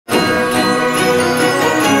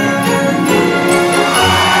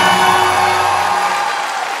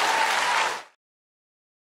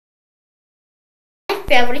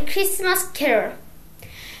favorite Christmas carol.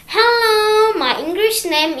 Hello, my English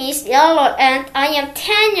name is Yellow and I am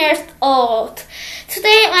 10 years old.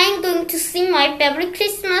 Today I am going to sing my favorite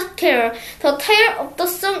Christmas carol. The title of the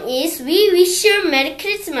song is We Wish You Merry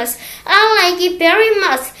Christmas. I like it very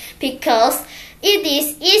much because it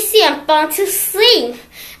is easy and fun to sing.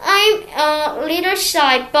 I'm a little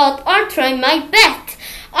shy, but I'll try my best.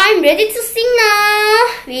 I'm ready to sing now.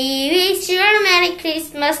 We wish you a Merry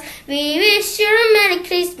Christmas. We wish you a Merry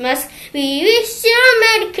Christmas. We wish you a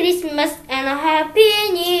Merry Christmas and a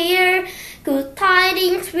Happy New Year. Good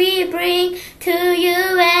tidings we bring to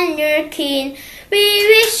you and your kin. We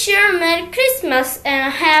wish you a Merry Christmas and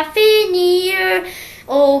a Happy New Year.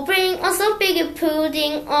 Oh, bring us a big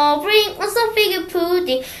pudding. Oh, bring us a big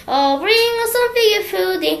pudding. Oh, bring us a big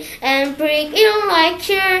pudding and bring it like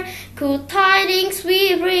here. Good tidings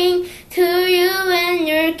we bring to you and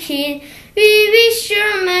your kin. We wish you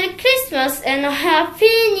a Merry Christmas and a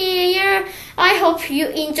Happy New Year. I hope you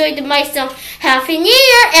enjoyed my song. Happy New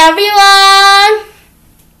Year, everyone!